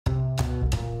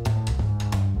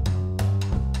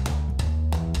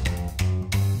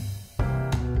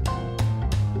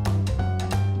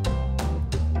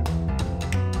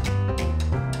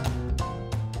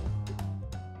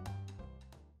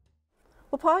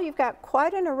Paul, you've got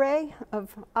quite an array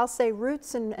of, I'll say,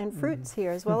 roots and fruits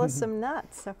here, as well as some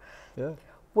nuts. So Yeah.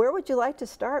 where would you like to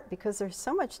start? Because there's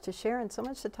so much to share and so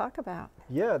much to talk about.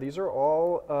 Yeah, these are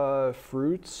all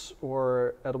fruits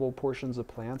or edible portions of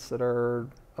plants that are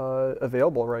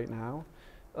available right now.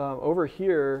 Over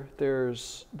here,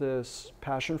 there's this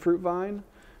passion fruit vine,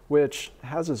 which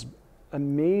has this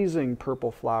amazing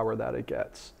purple flower that it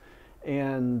gets.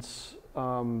 And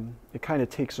it kind of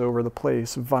takes over the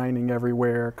place, vining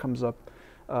everywhere, comes up,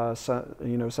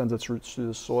 sends its roots through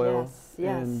the soil. Yes,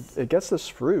 yes. And it gets this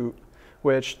fruit,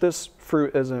 which this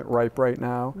fruit isn't ripe right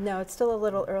now. No, it's still a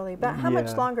little early. But how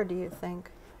much longer do you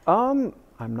think? I'm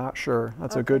not sure.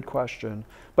 That's a good question.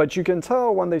 But you can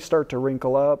tell when they start to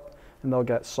wrinkle up and they'll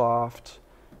get soft.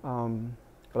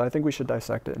 But I think we should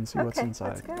dissect it and see what's inside.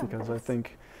 Let's go. Because I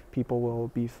think people will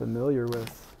be familiar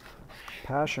with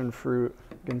passion fruit.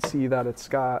 You can see that it's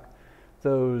got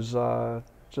those,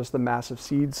 just the massive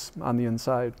seeds on the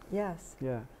inside. Yes.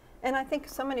 Yeah. And I think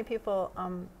so many people,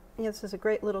 this is a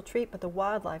great little treat, but the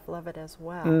wildlife love it as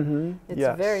well.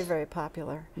 It's very, very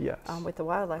popular with the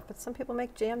wildlife. But some people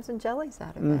make jams and jellies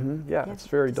out of it. Yeah, it's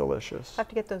very delicious. Have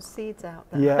to get those seeds out,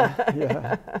 though.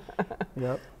 Yeah.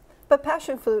 Yep. But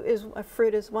passion fruit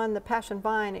is one, the passion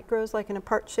vine, it grows like in a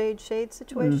part shade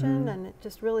situation, and it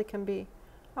just really can be,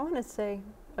 I want to say,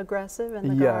 aggressive in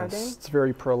the garden. Yes, it's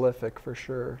very prolific for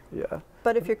sure, yeah.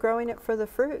 But if you're growing it for the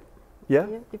fruit,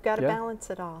 you've got to balance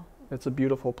it all. It's a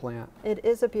beautiful plant. It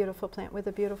is a beautiful plant with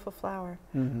a beautiful flower.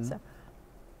 So,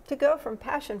 to go from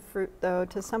passion fruit, though,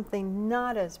 to something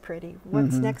not as pretty,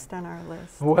 what's next on our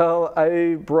list? Well,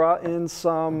 I brought in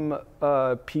some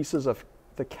pieces of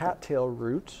the cattail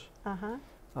root.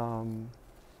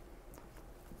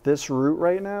 This root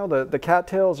right now, the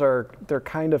cattails they're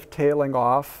kind of tailing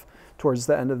off towards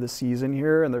the end of the season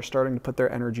here, and they're starting to put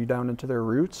their energy down into their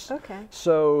roots. Okay.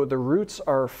 So the roots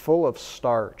are full of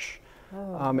starch.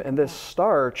 And this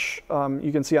starch,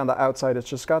 you can see on the outside, it's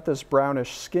just got this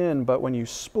brownish skin, but when you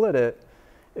split it,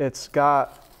 it's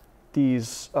got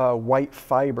these white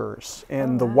fibers.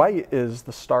 And the white is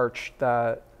the starch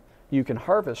that you can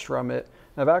harvest from it.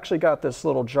 And I've actually got this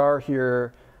little jar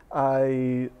here.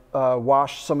 I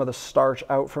washed some of the starch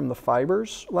out from the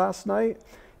fibers last night.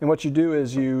 And what you do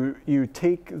is you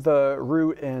take the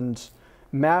root and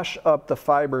mash up the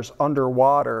fibers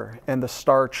underwater, and the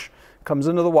starch comes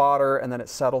into the water, and then it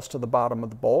settles to the bottom of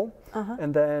the bowl.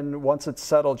 And then once it's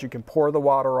settled, you can pour the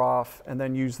water off and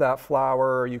then use that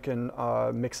flour. You can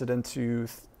mix it into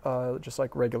just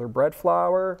like regular bread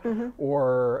flour,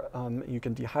 or you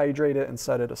can dehydrate it and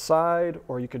set it aside,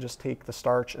 or you could just take the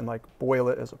starch and like boil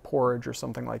it as a porridge or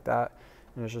something like that.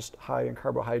 And it's just high in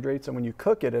carbohydrates, and when you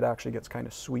cook it, it actually gets kind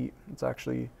of sweet. It's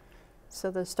actually... So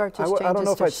the starch changes to I don't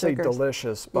know if I'd say sugars.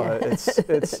 delicious, but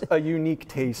it's a unique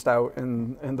taste out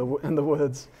in the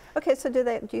woods. Okay, so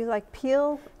do you like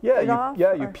peel it off?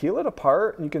 Yeah, you peel it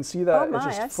apart, and you can see that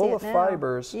it's just full of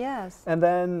fibers. Yes. And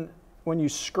then when you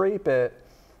scrape it,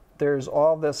 there's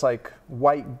all this like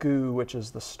white goo, which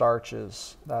is the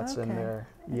starches that's in there.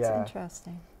 That's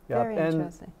interesting. Yeah. Very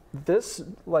interesting. This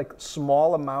like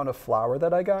small amount of flour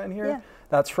that I got in here,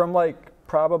 that's from like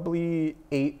probably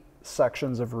 8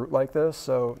 sections of root like this,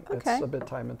 so it's a bit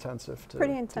time intensive to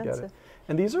get it.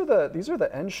 And these are the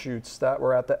end shoots that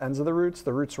were at the ends of the roots.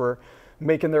 The roots were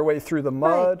making their way through the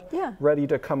mud, ready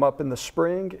to come up in the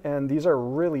spring, and these are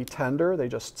really tender. They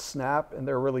just snap, and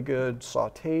they're really good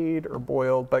sautéed or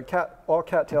boiled, but all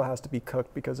cattail has to be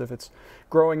cooked, because if it's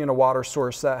growing in a water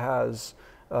source that has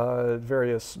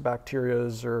various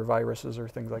bacterias or viruses or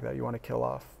things like that, you want to kill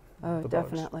off the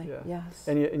definitely bugs. Yes.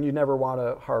 And you never want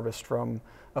to harvest from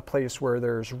a place where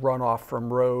there's runoff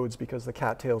from roads, because the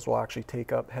cattails will actually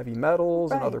take up heavy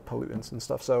metals and other pollutants and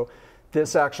stuff. So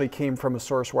this actually came from a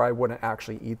source where I wouldn't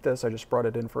actually eat this. I just brought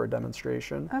it in for a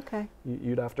demonstration. Okay.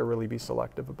 You'd have to really be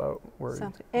selective about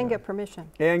where and get permission.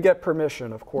 And get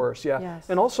permission, of course, Yes.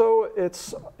 And also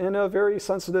it's in a very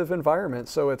sensitive environment,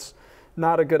 so it's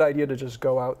not a good idea to just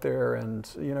go out there, and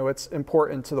it's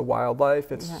important to the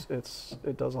wildlife.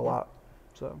 It does a lot.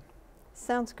 So.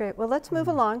 Sounds great. Well, let's move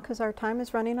along, because our time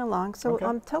is running along. So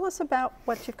tell us about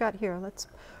what you've got here. Let's.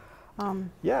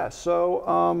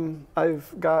 So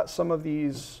I've got some of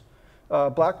these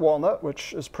black walnut,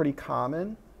 which is pretty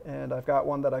common, and I've got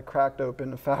one that I cracked open.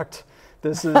 In fact,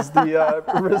 this is the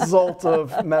result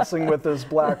of messing with this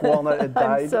black walnut. It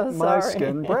dyed my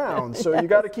skin brown. So you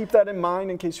got to keep that in mind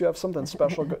in case you have something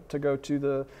special to go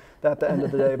to at the end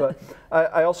of the day. But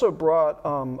I also brought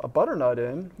a butternut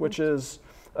in, which is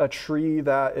a tree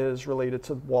that is related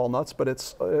to walnuts, but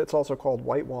it's also called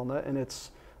white walnut, and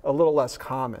it's a little less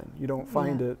common. You don't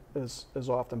find it as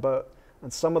often, but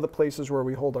And some of the places where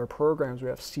we hold our programs, we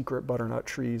have secret butternut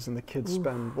trees, and the kids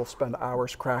will spend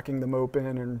hours cracking them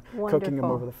open and cooking them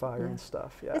over the fire and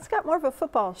stuff. Yeah. It's got more of a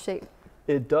football shape.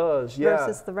 It does, yeah.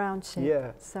 Versus the round shape.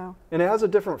 Yeah. So. And it has a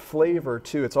different flavor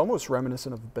too. It's almost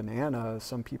reminiscent of banana,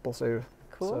 some people say.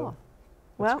 Cool. So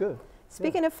well, good.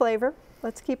 Speaking of flavor,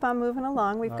 let's keep on moving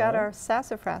along. We've got our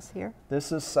sassafras here.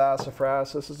 This is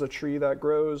sassafras. This is a tree that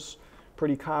grows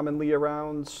pretty commonly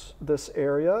around this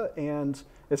area, and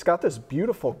it's got this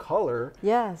beautiful color.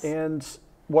 Yes. And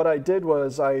what I did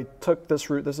was I took this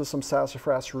root, this is some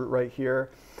sassafras root right here,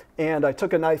 and I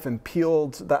took a knife and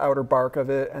peeled the outer bark of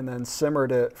it and then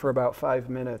simmered it for about 5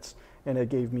 minutes, and it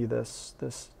gave me this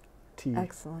tea.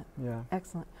 Excellent. Yeah.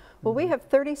 Excellent. Well, we have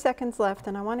 30 seconds left,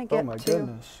 and I want to get to Oh my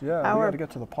goodness, yeah, we got to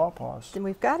get to the pawpaws. And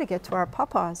we've got to get to our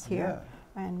pawpaws here. Yeah.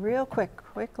 And real quick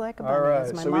like a bunny, All right,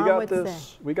 as my so mom would say.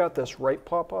 we got this ripe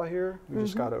pawpaw here. We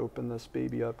just got to open this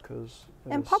baby up because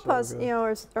and pawpaws, so you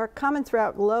know, are common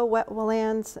throughout low wet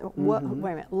lands.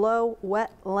 Low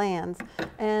wet lands.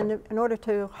 And in order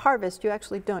to harvest, you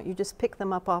actually don't. You just pick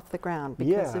them up off the ground,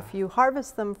 because if you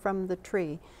harvest them from the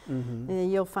tree,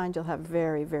 you'll find you'll have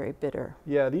very, very bitter.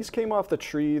 Yeah, these came off the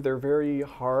tree. They're very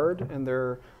hard and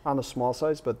they're on the small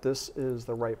size, but this is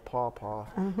the ripe pawpaw.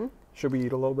 Should we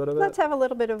eat a little bit of it? Let's have a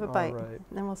little bit of a bite, right. and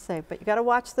then we'll say. But you got to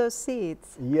watch those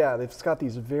seeds. Yeah, they've got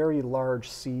these very large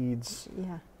seeds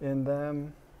in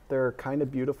them. They're kind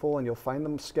of beautiful, and you'll find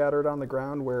them scattered on the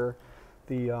ground where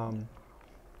the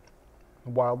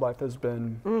wildlife has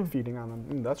been feeding on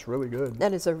them. That's really good.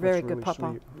 That is a very good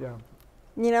pawpaw. Yeah.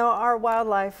 You know, our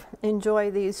wildlife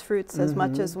enjoy these fruits as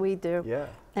much as we do. Yeah.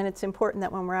 And it's important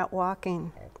that when we're out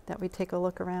walking, that we take a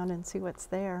look around and see what's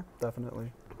there.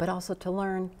 Definitely. But also to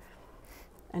learn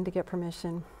and to get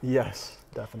permission. Yes,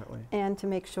 definitely. And to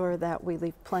make sure that we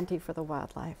leave plenty for the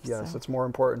wildlife. Yes, it's more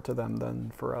important to them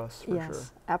than for us, for sure.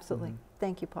 Yes, absolutely.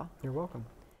 Thank you, Paul. You're welcome.